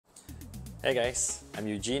Hey guys, I'm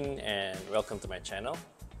Eugene and welcome to my channel.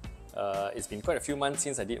 It's been quite a few months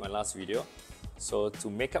since I did my last video. So to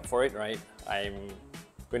make up for it, right, I'm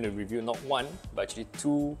going to review not one, but actually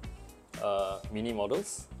two Mini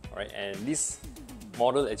models. Right? And this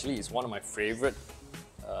model actually is one of my favorite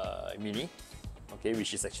Mini, okay,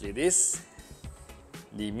 which is actually this,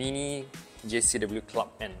 the Mini JCW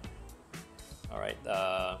Clubman. Alright,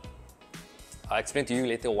 I'll explain to you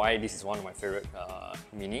later why this is one of my favorite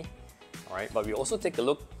Mini. Alright, but we also take a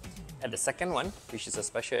look at the second one, which is a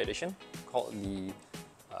special edition called the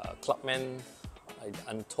Clubman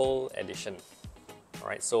Untold edition.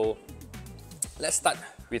 Alright, so let's start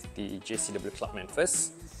with the JCW Clubman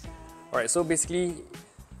first. Alright, so basically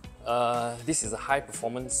this is a high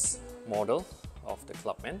performance model of the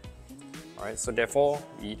Clubman. Alright, so therefore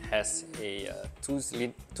it has a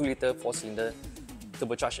 2-litre 4-cylinder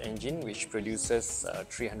turbocharged engine which produces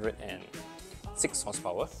 306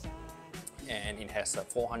 horsepower, and it has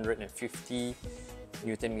 450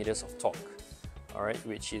 Newton meters of torque. Alright,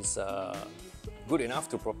 which is good enough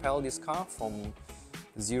to propel this car from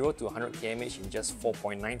 0 to 100 km/h in just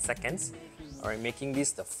 4.9 seconds. Alright, making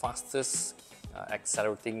this the fastest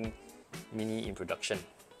accelerating Mini in production.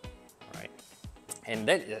 Alright, and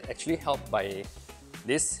that is actually helped by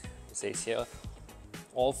this. It says here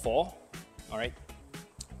all four. Alright,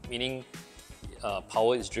 meaning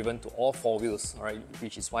power is driven to all four wheels. Alright,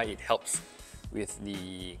 which is why it helps with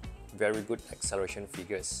the very good acceleration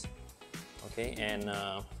figures. Okay, and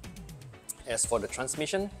as for the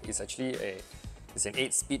transmission, it's actually it's an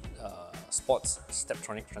 8-speed sports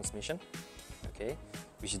steptronic transmission. Okay,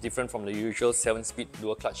 which is different from the usual 7-speed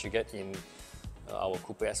dual clutch you get in our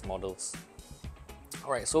Coupe S models.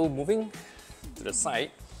 Alright, so moving to the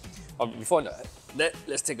side, before that,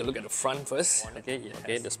 let's take a look at the front first. Okay,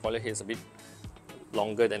 okay, the spoiler here is a bit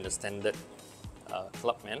longer than the standard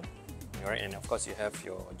Clubman. Alright, and of course you have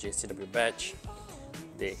your JCW badge.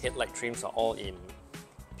 The headlight trims are all in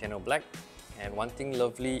piano black, and one thing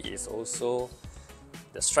lovely is also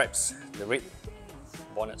the stripes, the red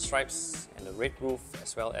bonnet stripes and the red roof,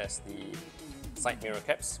 as well as the side mirror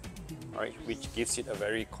caps, alright, which gives it a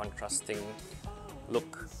very contrasting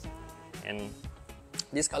look. And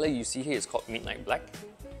this color you see here is called Midnight Black.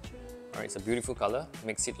 Alright, it's a beautiful color,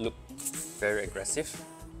 makes it look very aggressive.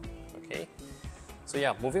 Okay, so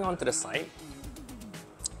yeah, moving on to the side,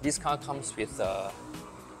 this car comes with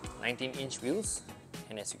 19-inch wheels,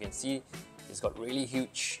 and as you can see, it's got really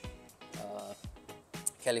huge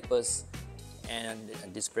calipers and a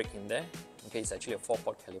disc brake in there. Okay, it's actually a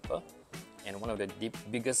 4-port caliper and one of the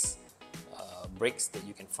biggest brakes that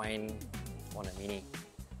you can find on a Mini.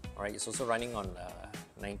 Alright, it's also running on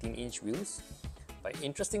 19-inch wheels, but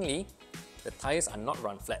interestingly, the tires are not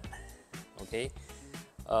run flat. Okay,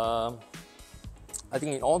 I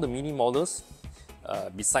think in all the Mini models,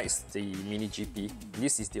 besides the Mini GP,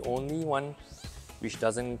 this is the only one which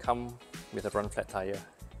doesn't come with a run flat tire.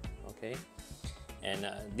 Okay, and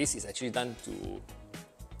this is actually done to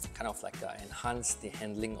kind of like enhance the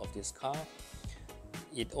handling of this car.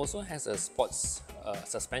 It also has a sports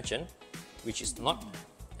suspension, which is not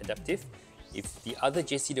adaptive. If the other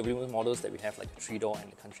JCW models that we have, like the 3-door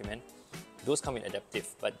and the Countryman, those come in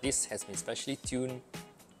adaptive, but this has been specially tuned,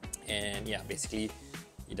 and yeah, basically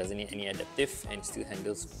it doesn't need any adaptive and it still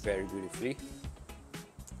handles very beautifully.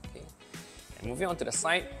 Okay, and moving on to the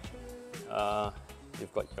side,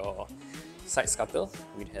 you've got your side scuttle,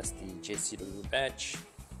 which has the JCW badge.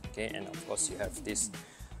 Okay, and of course you have this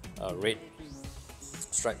red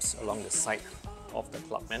stripes along the side of the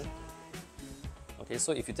Clubman. Okay,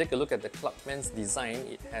 so if you take a look at the Clubman's design,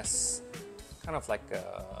 it has kind of like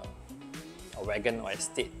a wagon or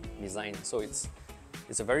estate design. So it's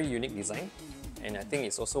a very unique design, and I think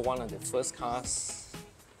it's also one of the first cars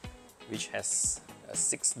which has a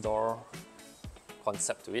 6-door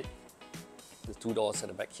concept to it. The 2 doors at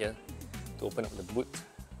the back here to open up the boot.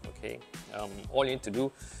 Okay, all you need to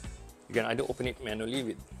do, you can either open it manually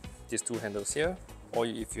with these 2 handles here, or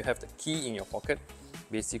if you have the key in your pocket,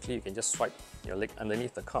 basically you can just swipe your leg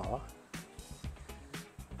underneath the car.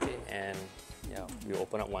 Okay, and yeah, you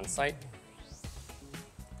open up one side,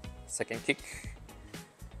 second kick,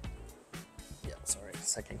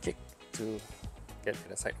 second kick to get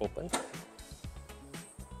the side open.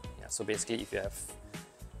 Yeah, so basically if you have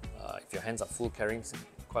if your hands are full carrying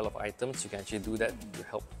quite a lot of items, you can actually do that to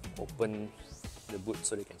help open the boot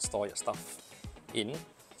so they can store your stuff in.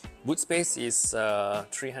 Boot space is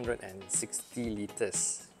 360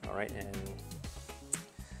 liters. Alright, and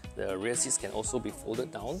the rear seats can also be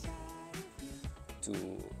folded down to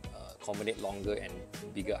accommodate longer and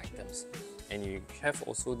bigger items. And you have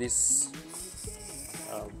also this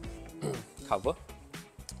cover,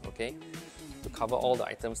 okay, to cover all the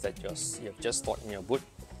items that you have just stored in your boot,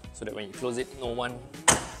 so that when you close it, no one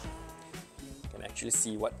can actually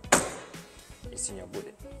see what is in your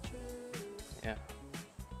boot. Yeah.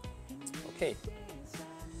 Okay.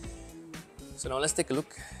 So now let's take a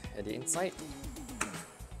look at the inside.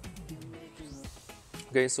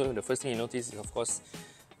 Okay, so the first thing you notice is, of course,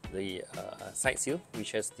 the side seal,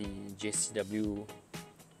 which has the JCW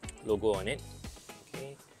logo on it.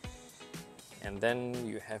 Okay, and then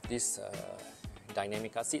you have this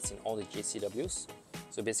dynamic car seats in all the JCWs.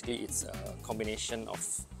 So basically, it's a combination of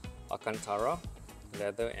Alcantara,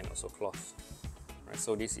 leather, and also cloth. Right,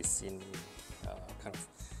 so this is in kind of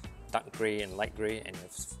dark grey and light grey, and you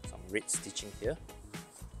have some red stitching here.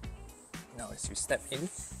 Now, as you step in,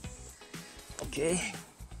 okay,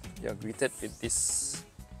 you're greeted with this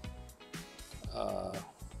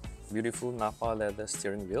beautiful Napa leather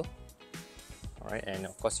steering wheel. Alright, and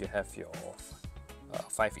of course you have your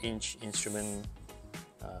 5-inch instrument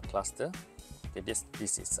cluster. Okay,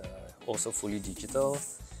 this is also fully digital.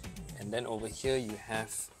 And then over here you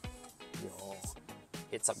have your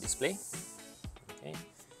heads-up display. Okay,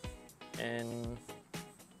 and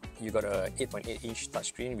you got a 8.8-inch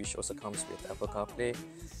touchscreen, which also comes with Apple CarPlay.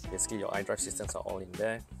 Basically, your iDrive systems are all in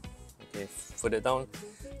there. Okay, further down,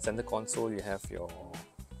 center console, you have your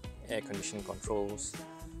air conditioning controls,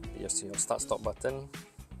 your start-stop button,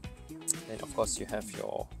 and of course you have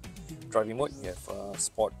your driving mode. You have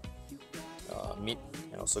sport, mid,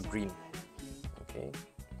 and also green. Okay,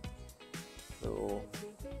 so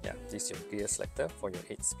yeah, this is your gear selector for your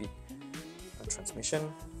 8-speed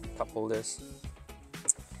transmission, cup holders.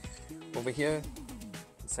 Over here,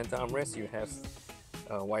 center armrest, you have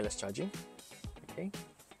wireless charging. Okay,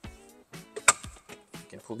 you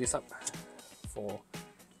can pull this up for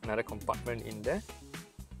another compartment in there.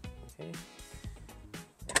 Okay,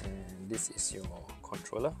 and this is your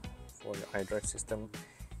controller for your iDrive system,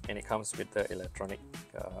 and it comes with the electronic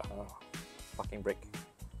parking brake.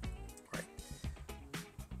 Right,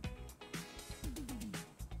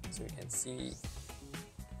 so you can see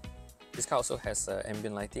this car also has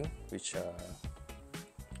ambient lighting, which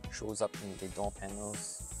shows up in the door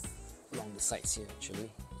panels along the sides here.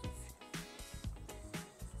 Actually,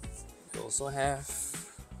 you also have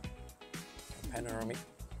a panoramic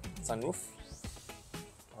sunroof.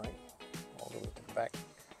 Alright, all the way to the back.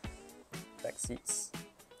 Back seats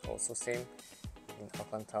also same in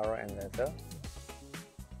Alcantara and leather.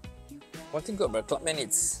 One thing good about Clubman,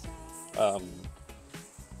 it's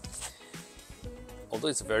although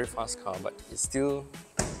it's a very fast car, but it's still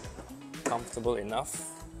comfortable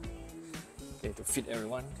enough, okay, to fit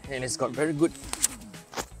everyone, and it's got very good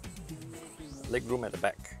leg room at the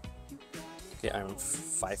back. Okay, I'm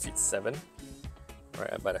 5'7",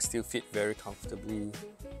 right, but I still fit very comfortably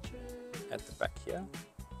at the back here.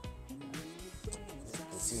 You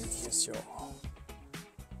can see here's your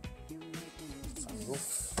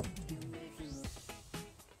sunroof.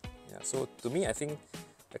 Yeah, so to me, I think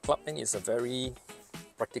the Clubman is a very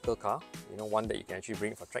practical car, you know, one that you can actually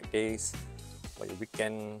bring for track days or your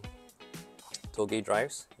weekend tollgate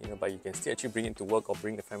drives, you know, but you can still actually bring it to work or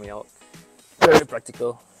bring the family out. Very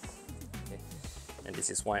practical. Okay. And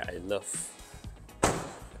this is why I love the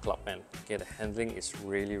Clubman. Okay, the handling is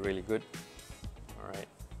really, really good. Alright.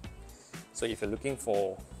 So if you're looking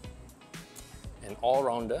for an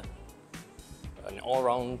all-rounder, an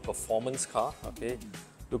all-round performance car, okay,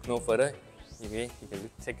 look no further. Okay, you can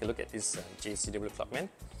take a look at this JCW Clubman.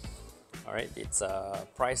 Alright, it's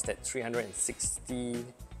priced at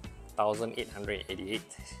 $360,888.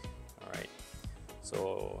 Alright,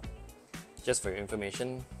 so just for your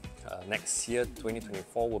information, next year,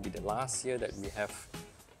 2024, will be the last year that we have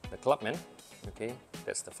the Clubman. Okay,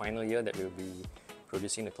 that's the final year that we'll be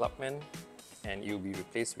producing the Clubman, and it will be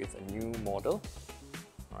replaced with a new model.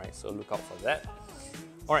 Alright, so look out for that.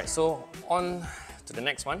 Alright, so on to the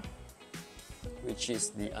next one, which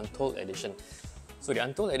is the Untold edition. So the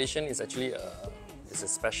Untold edition is actually it's a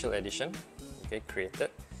special edition, okay,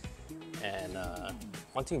 created. And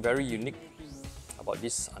one thing very unique about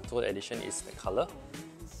this Untold edition is the color.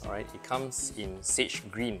 Alright, it comes in sage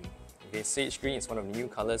green. Okay, sage green is one of the new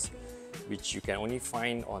colors which you can only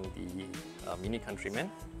find on the Mini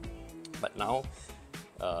Countryman, but now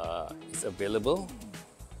it's available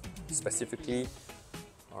specifically,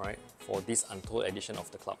 alright, for this Untold edition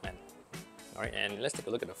of the Clubman. Alright, and let's take a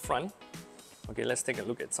look at the front. Okay, let's take a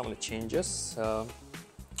look at some of the changes.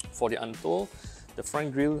 For the Untold, the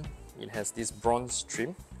front grille, it has this bronze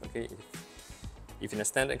trim. Okay, if in a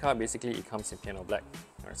standard car, basically it comes in piano black.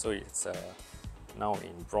 Alright, so it's now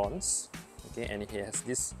in bronze. Okay, and it has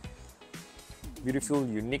this beautiful,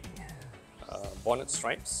 unique bonnet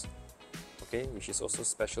stripes, okay, which is also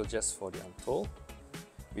special just for the Untold,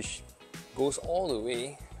 which goes all the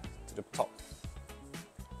way to the top.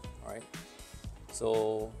 Alright,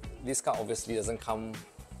 so this car obviously doesn't come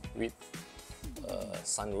with a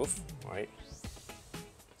sunroof, right?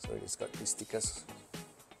 So it's got these stickers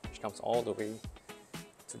which comes all the way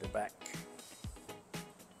to the back.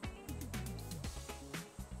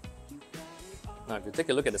 Now if you take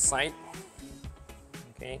a look at the side,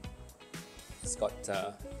 okay, it's got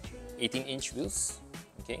 18-inch wheels,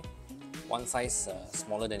 okay, one size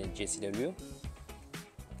smaller than a JCW.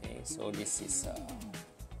 Okay, so this is a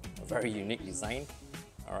very unique design.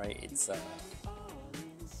 Alright, it's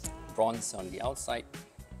bronze on the outside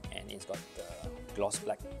and it's got gloss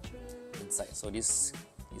black inside. So this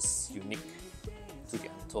is unique to the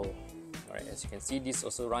Untold. Alright, as you can see, this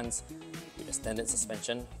also runs with a standard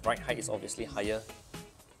suspension. Ride height is obviously higher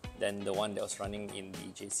than the one that was running in the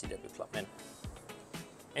JCW Clubman.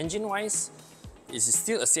 Engine-wise, it's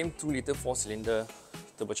still a same 2-litre 4-cylinder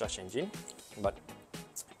turbocharged engine, but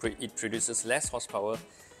it produces less horsepower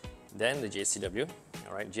than the JCW.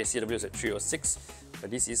 Alright, JCW is at 306, but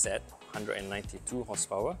this is at 192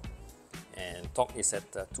 horsepower, and torque is at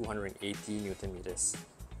 280 Newton meters.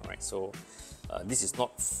 Alright, so this is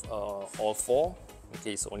not all four.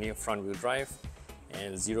 Okay, it's only a front-wheel drive,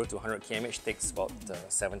 and 0 to 100 km/h takes about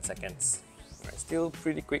 7 seconds. Alright, still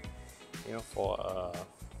pretty quick, you know, for a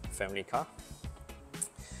family car.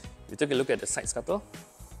 If you take a look at the side scuttle,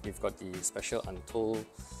 you've got the special Untold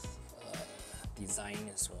design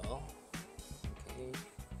as well. Okay,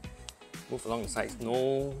 move along the sides,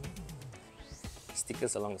 no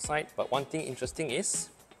stickers along the side, but one thing interesting is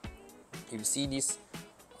if you see these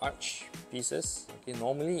arch pieces, okay,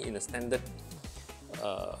 normally in the standard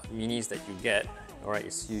minis that you get, alright,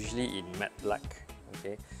 it's usually in matte black,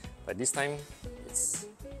 okay, but this time it's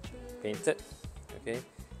painted, okay,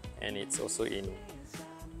 and it's also in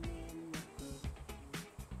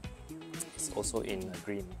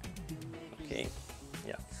green. Okay,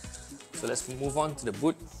 yeah. So let's move on to the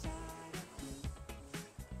boot.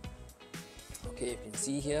 Okay, you can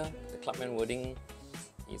see here the Clubman wording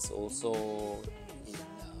is also in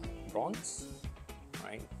bronze,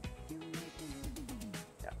 right?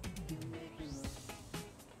 Yeah,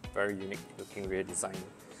 very unique looking rear design.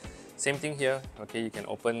 Same thing here. Okay, you can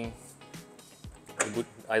open the boot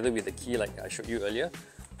either with the key like I showed you earlier,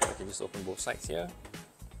 or you can just open both sides here.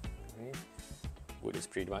 Okay. Wood is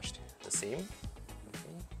pretty much the same.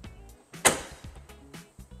 Okay.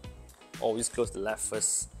 Always close the left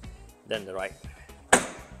first, then the right.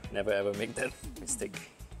 Never ever make that mistake.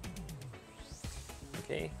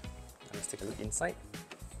 Okay, let's take a look inside.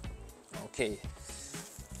 Okay,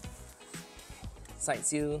 side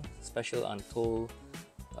seal, special Untold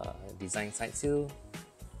design side seal.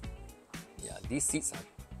 Yeah, these seats are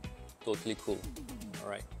totally cool.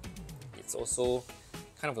 Alright, it's also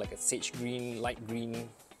kind of like a sage green, light green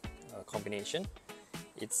combination.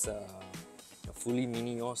 It's a fully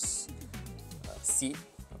mini Jaws seat,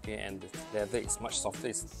 okay, and the leather is much softer.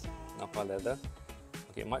 It's Napa leather,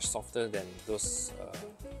 okay, much softer than those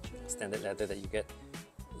standard leather that you get,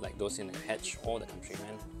 like those in the Hatch or the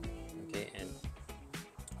Countryman. Okay, and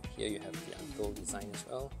here you have the Untold design as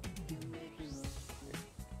well. Okay.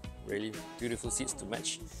 Really beautiful seats to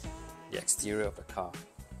match the exterior of the car.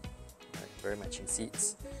 Very matching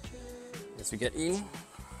seats. As we get in,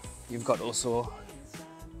 you've got also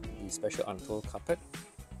the special Untold carpet.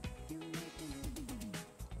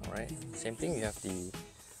 Alright, same thing, you have the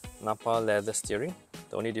Napa leather steering.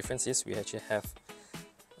 The only difference is we actually have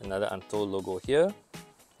another Untold logo here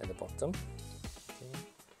at the bottom. Okay.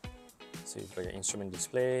 So you've got your instrument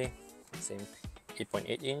display, same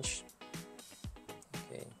 8.8 inch.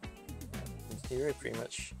 Okay. Interior pretty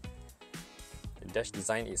much. The dash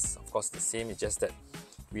design is of course the same, it's just that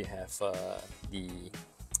we have the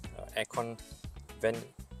aircon vent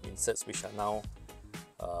inserts which are now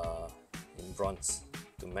in bronze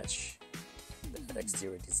to match the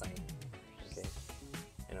exterior design. Okay,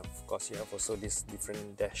 and of course you have also this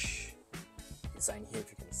different dash design here, if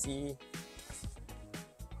you can see.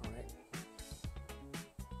 Alright,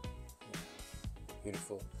 yeah,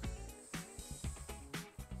 beautiful.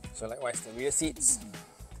 So likewise the rear seats,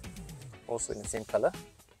 also in the same color.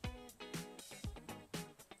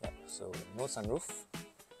 Yep, so no sunroof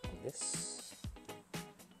on this,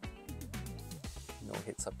 no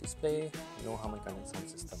heads-up display, no Harman Kardon sound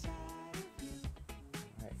system.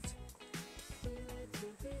 Right.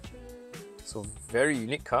 So very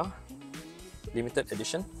unique car, limited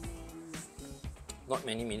edition. Not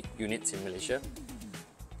many units in Malaysia.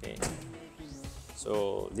 Okay.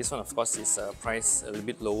 So this one of course is priced a little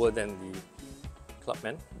bit lower than the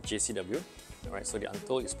Clubman JCW. Alright, so the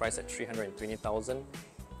Untold is priced at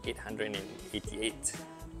 320,888.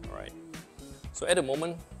 Alright, so at the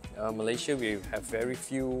moment, Malaysia, we have very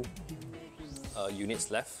few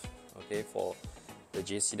units left, okay, for the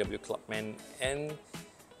JCW Clubman and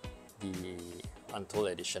the Untold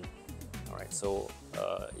edition. Alright, so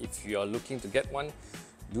if you are looking to get one,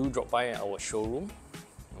 do drop by our showroom,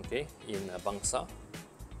 okay, in Bangsa.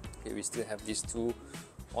 Okay, we still have these two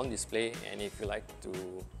on display, and if you like to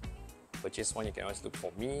purchase one, you can always look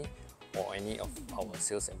for me or any of our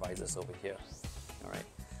sales advisors over here. Alright,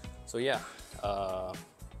 so yeah, I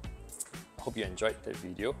hope you enjoyed the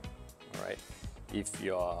video. Alright, if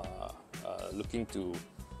you are looking to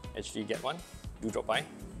actually get one, do drop by.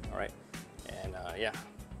 Alright, and yeah,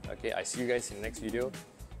 okay, I see you guys in the next video.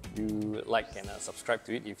 Do like and subscribe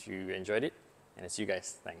to it if you enjoyed it, and I see you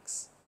guys. Thanks.